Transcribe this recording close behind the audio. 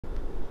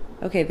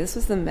Okay, this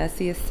was the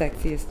messiest,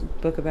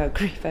 sexiest book about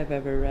grief I've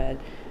ever read.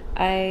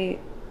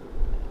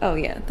 Oh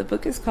yeah, the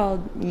book is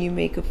called You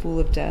Make a Fool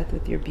of Death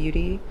with Your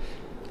Beauty.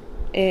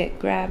 It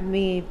grabbed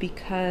me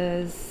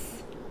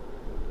because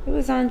it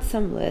was on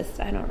some list.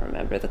 I don't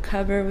remember. The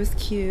cover was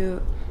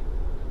cute.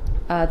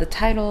 The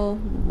title,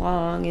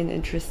 long and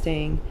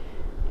interesting.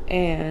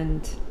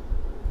 And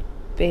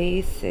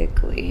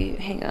basically,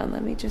 hang on,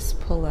 let me just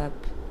pull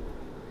up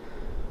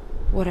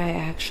what I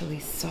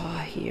actually saw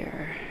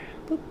here.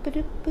 I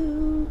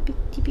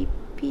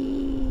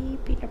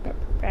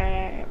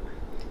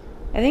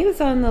think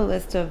it's on the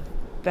list of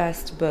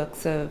best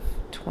books of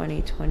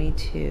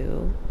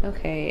 2022.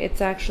 Okay,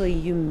 it's actually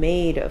You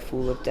Made a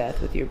Fool of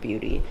Death with Your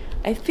Beauty.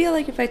 I feel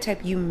like if I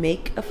type You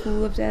Make a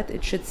Fool of Death,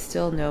 it should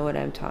still know what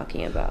I'm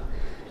talking about.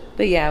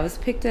 But yeah, it was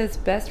picked as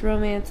best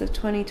romance of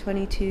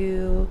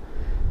 2022.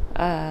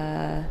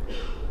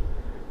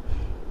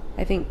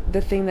 I think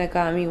the thing that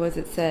got me was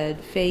it said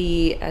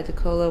Faye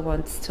Adekola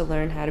wants to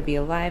learn how to be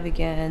alive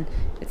again.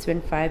 It's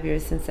been 5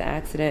 years since the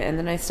accident. And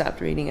then I stopped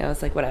reading. I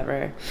was like,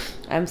 whatever.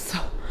 I'm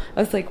sold.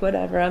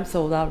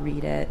 I'll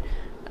read it.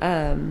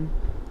 I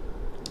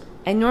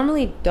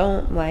normally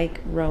don't like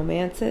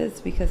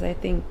romances because I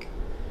think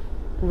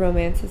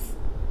romance is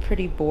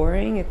pretty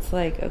boring. It's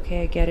like,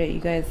 okay, I get it. You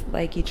guys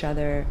like each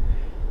other.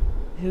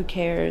 Who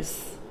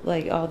cares?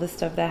 Like, all the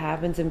stuff that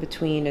happens in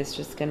between is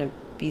just going to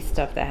be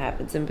stuff that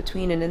happens in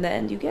between, and in the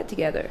end you get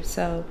together.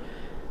 So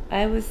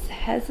I was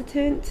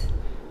hesitant,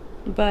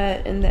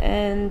 but in the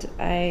end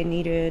I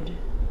needed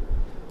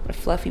a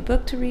fluffy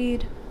book to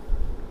read,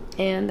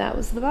 and that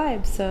was the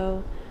vibe.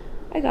 So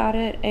I got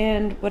it.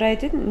 And what I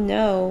didn't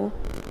know,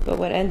 but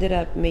what ended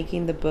up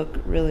making the book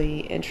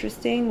really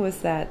interesting, was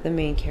that the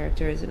main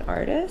character is an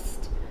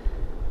artist.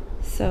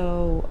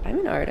 So I'm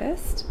an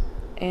artist,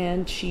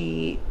 and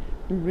she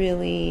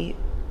really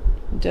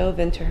dove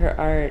into her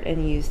art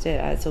and used it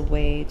as a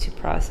way to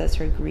process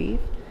her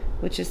grief,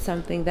 which is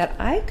something that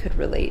I could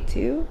relate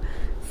to.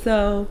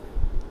 So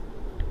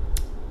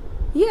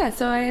yeah,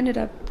 so I ended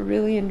up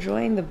really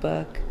enjoying the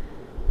book.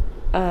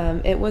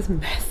 It was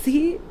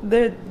messy.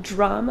 The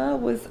drama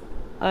was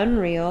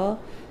unreal.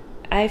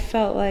 I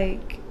felt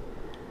like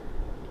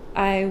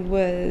I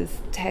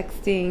was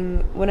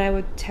texting, when I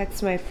would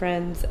text my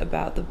friends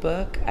about the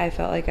book, I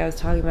felt like I was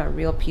talking about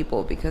real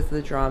people because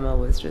the drama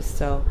was just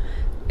so...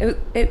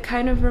 It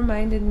kind of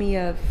reminded me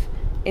of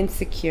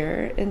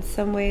Insecure in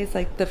some ways,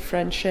 like the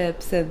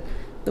friendships and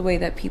the way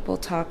that people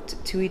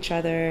talked to each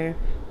other,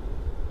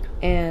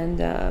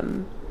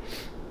 and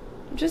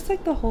just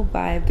like the whole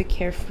vibe, the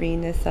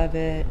carefreeness of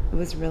it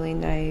was really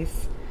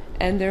nice.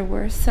 And there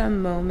were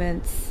some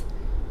moments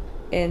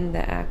in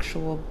the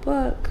actual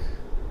book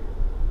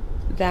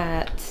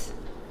that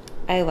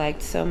I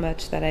liked so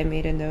much that I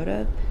made a note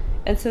of.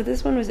 And so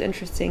this one was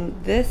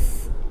interesting. They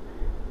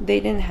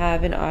didn't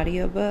have an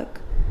audiobook,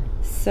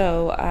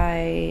 so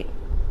I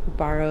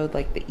borrowed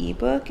like the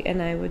ebook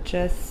and I would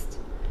just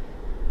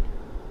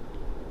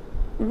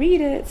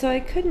read it. So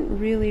I couldn't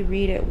really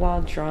read it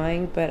while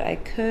drawing, but I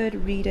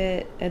could read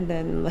it and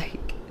then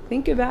like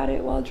think about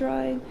it while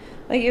drawing.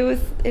 Like it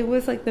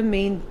was like the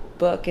main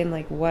book and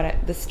like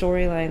the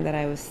storyline that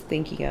I was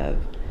thinking of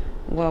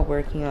while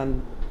working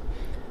on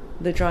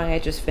the drawing I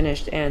just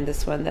finished and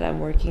this one that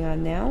I'm working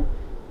on now.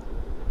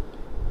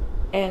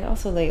 And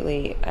also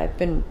lately I've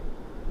been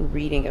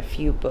reading a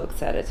few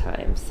books at a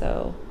time,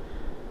 so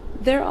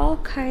they're all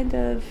kind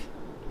of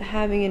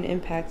having an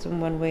impact in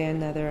one way or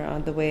another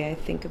on the way I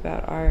think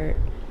about art,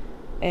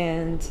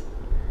 and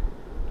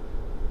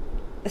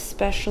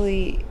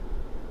especially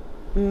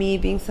me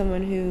being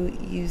someone who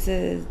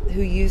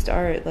used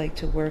art like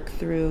to work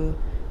through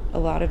a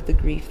lot of the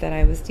grief that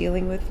I was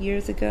dealing with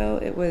years ago.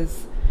 It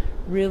was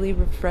really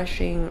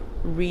refreshing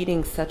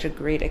reading such a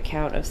great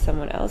account of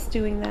someone else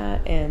doing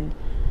that, and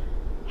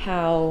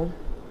how,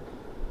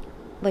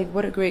 like,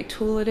 what a great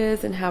tool it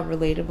is and how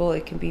relatable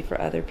it can be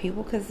for other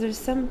people, because there's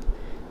some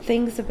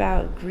things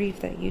about grief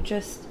that you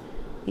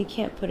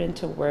can't put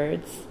into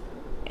words,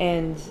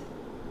 and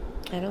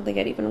I don't think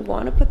I'd even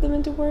want to put them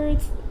into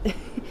words.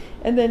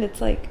 And then it's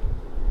like,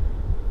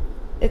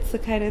 it's the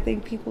kind of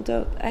thing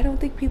I don't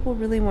think people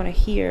really want to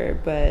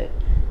hear, but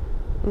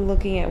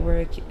looking at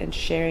work and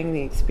sharing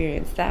the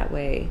experience that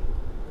way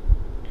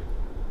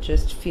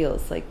just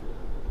feels like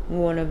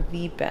one of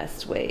the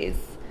best ways,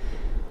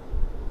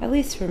 at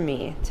least for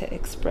me, to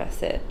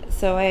express it.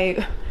 So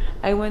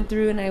I went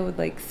through and I would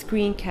like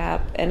screen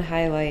cap and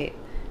highlight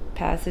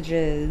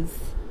passages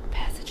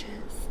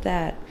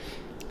that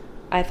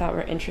I thought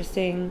were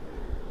interesting.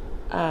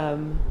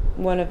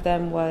 One of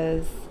them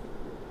was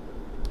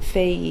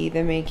Faye,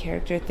 the main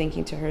character,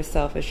 thinking to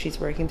herself as she's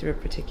working through a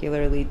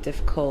particularly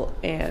difficult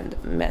and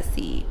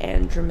messy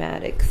and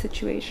dramatic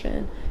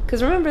situation.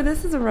 Because remember,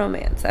 this is a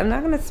romance. I'm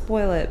not going to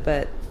spoil it,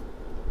 but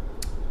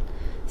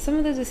some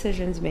of the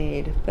decisions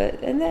made, but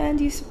in the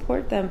end you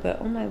support them,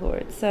 but oh my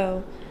lord.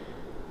 So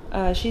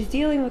she's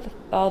dealing with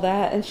all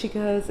that, and she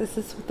goes, is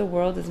this what the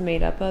world is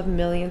made up of?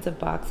 Millions of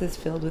boxes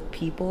filled with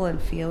people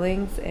and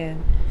feelings,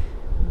 and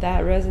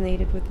that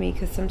resonated with me,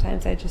 because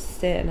sometimes I just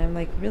sit and I'm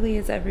like, really,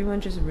 is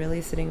everyone just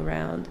really sitting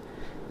around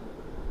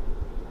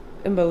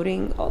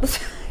emoting all the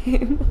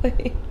time?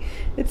 Like,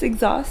 it's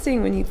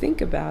exhausting when you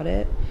think about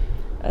it.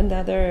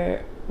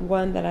 Another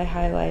one that I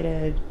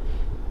highlighted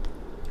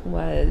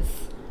was,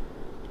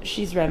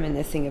 she's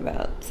reminiscing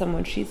about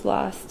someone she's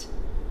lost,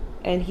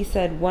 and he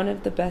said, one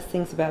of the best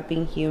things about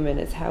being human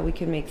is how we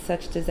can make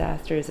such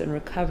disasters and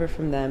recover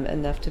from them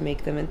enough to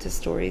make them into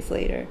stories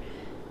later.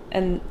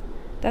 And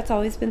that's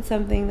always been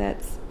something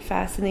that's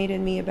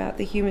fascinated me about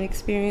the human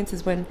experience,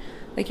 is when,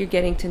 like, you're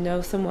getting to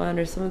know someone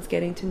or someone's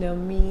getting to know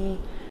me.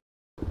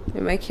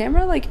 And my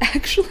camera, like,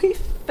 actually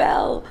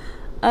fell.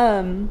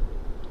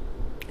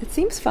 It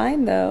seems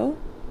fine though,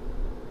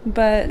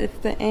 but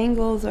if the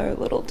angles are a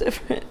little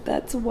different,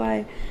 that's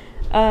why.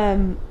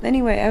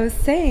 Anyway, I was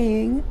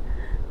saying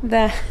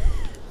that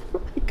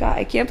oh my god,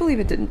 I can't believe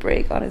it didn't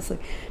break, honestly.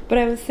 But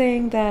I was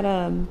saying that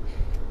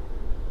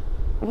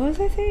what was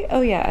I saying?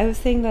 Oh yeah, I was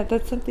saying that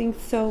that's something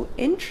so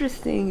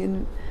interesting,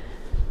 and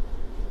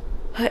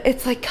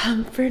it's like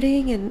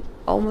comforting and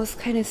almost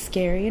kind of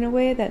scary in a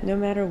way, that no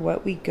matter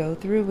what we go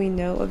through, we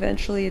know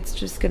eventually it's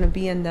just going to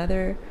be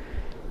another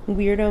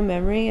weirdo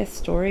memory, a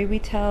story we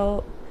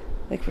tell.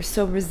 Like, we're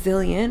so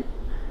resilient,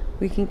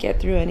 we can get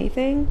through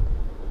anything.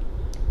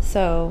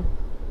 So,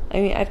 I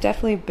mean, I've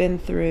definitely been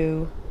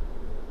through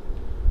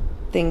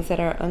things that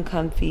are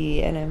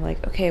uncomfy, and I'm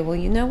like, okay, well,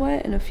 you know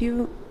what? In a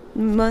few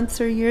months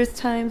or years'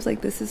 times,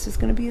 like, this is just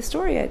going to be a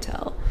story I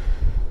tell.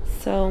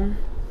 So,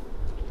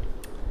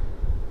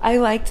 I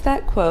liked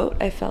that quote.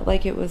 I felt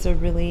like it was a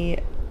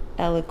really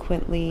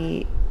eloquent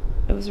way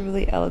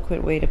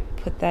to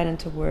put that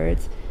into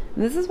words.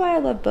 And this is why I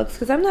love books,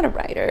 because I'm not a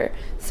writer.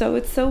 So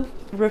it's so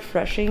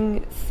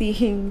refreshing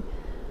seeing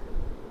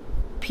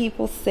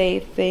people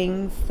say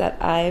things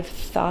that I've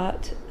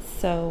thought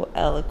so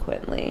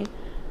eloquently.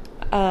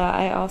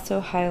 I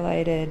also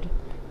highlighted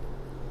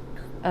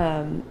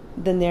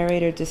the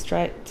narrator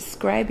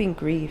describing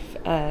grief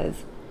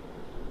as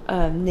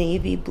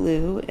navy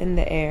blue in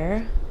the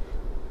air,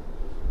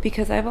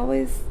 because I've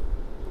always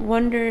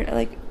wondered,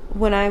 like,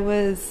 when I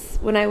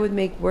would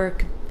make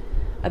work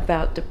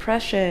about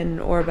depression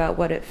or about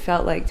what it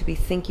felt like to be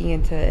sinking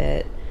into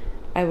it,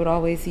 I would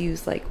always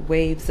use like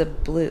waves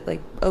of blue,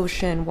 like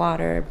ocean,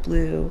 water,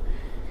 blue.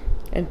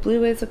 And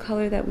blue is a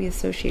color that we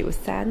associate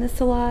with sadness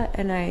a lot,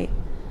 and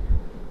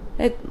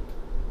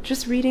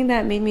just reading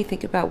that made me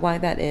think about why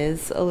that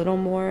is a little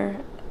more.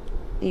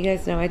 You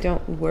guys know I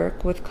don't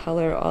work with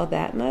color all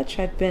that much.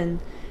 I've been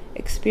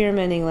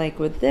experimenting, like,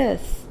 with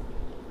this,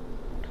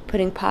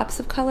 putting pops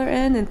of color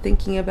in and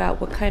thinking about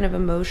what kind of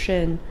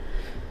emotion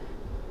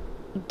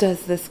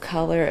does this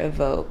color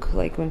evoke.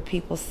 Like, when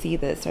people see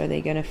this, are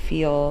they going to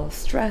feel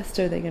stressed?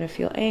 Are they going to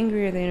feel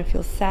angry? Are they going to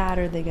feel sad?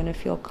 Are they going to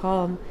feel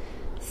calm?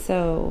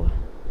 So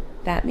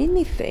that made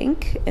me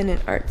think in an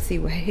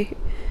artsy way.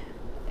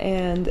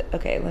 And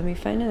okay, let me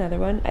find another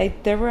one.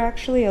 There were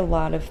actually a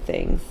lot of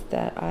things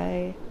that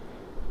I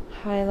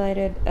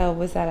highlighted. Oh,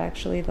 was that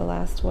actually the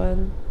last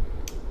one?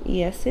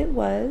 Yes, it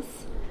was.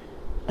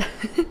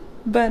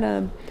 But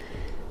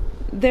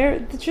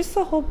just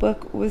the whole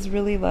book was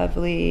really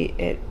lovely.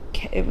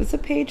 It was a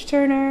page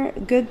turner,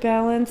 good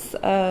balance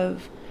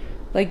of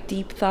like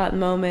deep thought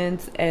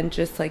moments and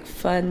just like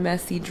fun,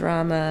 messy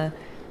drama,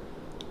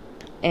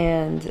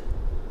 and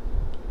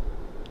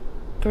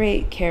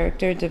great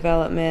character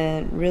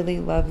development, really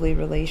lovely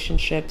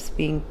relationships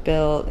being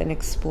built and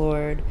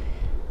explored.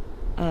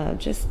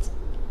 Just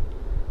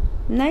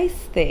nice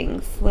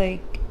things.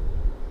 Like,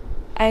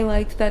 I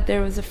liked that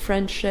there was a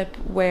friendship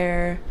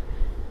where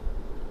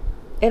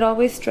it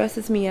always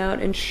stresses me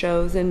out in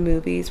shows and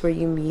movies where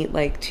you meet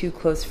like two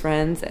close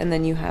friends and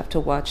then you have to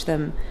watch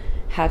them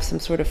have some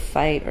sort of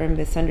fight or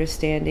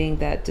misunderstanding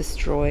that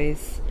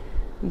destroys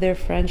their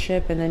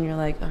friendship, and then you're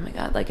like, oh my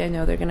god, like, I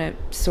know they're gonna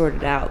sort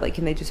it out, like,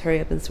 can they just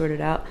hurry up and sort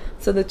it out?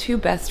 So the two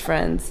best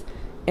friends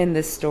in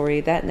this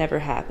story, that never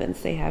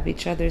happens. They have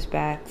each other's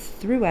backs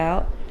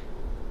throughout,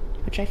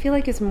 which I feel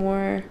like is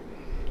more,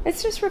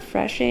 it's just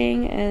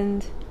refreshing.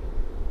 And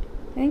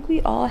I think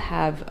we all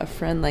have a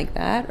friend like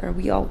that, or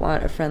we all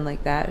want a friend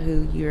like that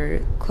who you're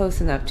close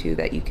enough to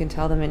that you can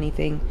tell them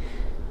anything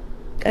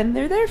and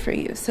they're there for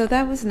you. So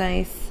that was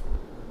nice.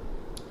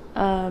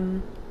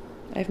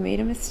 I've made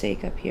a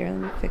mistake up here. Let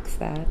me fix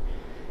that.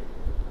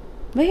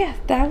 But yeah,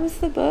 that was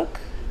the book.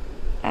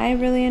 I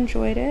really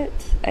enjoyed it.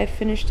 I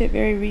finished it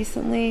very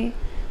recently.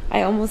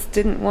 I almost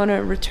didn't want to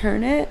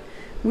return it.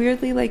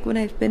 Weirdly, like, when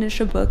I finish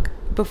a book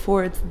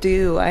before it's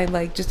due, I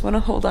like just want to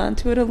hold on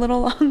to it a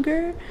little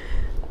longer.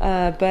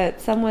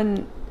 But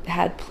someone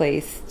had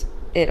placed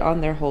it on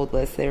their hold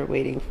list. They were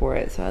waiting for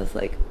it. So I was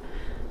like,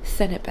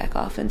 send it back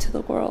off into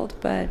the world.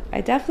 But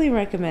I definitely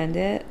recommend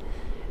it.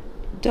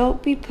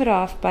 Don't be put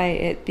off by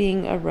it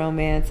being a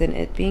romance and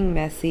it being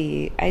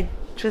messy. I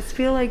just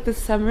feel like the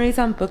summaries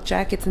on book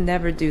jackets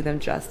never do them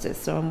justice.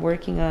 So I'm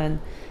working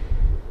on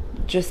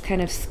just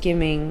kind of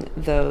skimming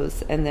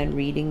those and then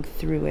reading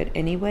through it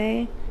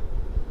anyway.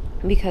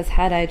 Because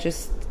had I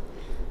just,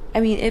 I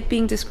mean, it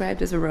being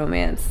described as a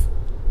romance,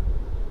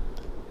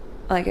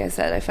 like I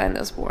said, I find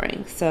those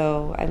boring.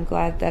 So I'm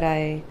glad that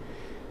I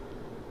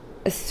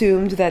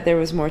assumed that there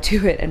was more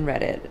to it and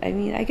read it. I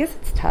mean, I guess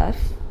it's tough.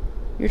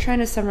 You're trying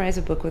to summarize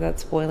a book without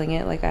spoiling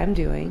it like I'm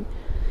doing.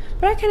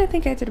 But I kind of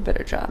think I did a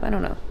better job. I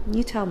don't know.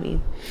 You tell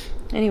me.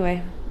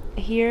 Anyway,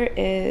 here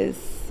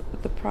is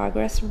the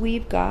progress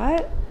we've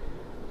got.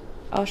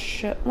 I'll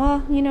show...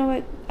 Well, you know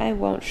what? I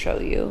won't show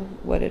you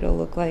what it'll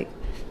look like.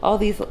 All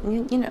these...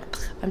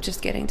 I'm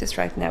just getting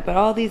distracted now. But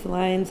all these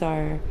lines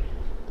are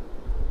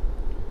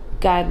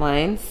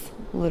guidelines,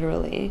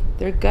 literally.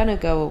 They're gonna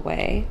go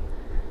away.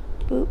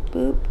 Boop,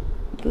 boop,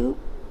 boop,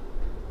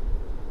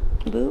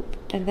 boop.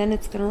 And then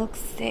it's gonna look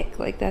sick.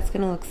 Like, that's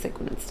gonna look sick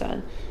when it's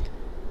done.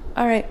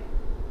 All right.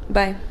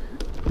 Bye.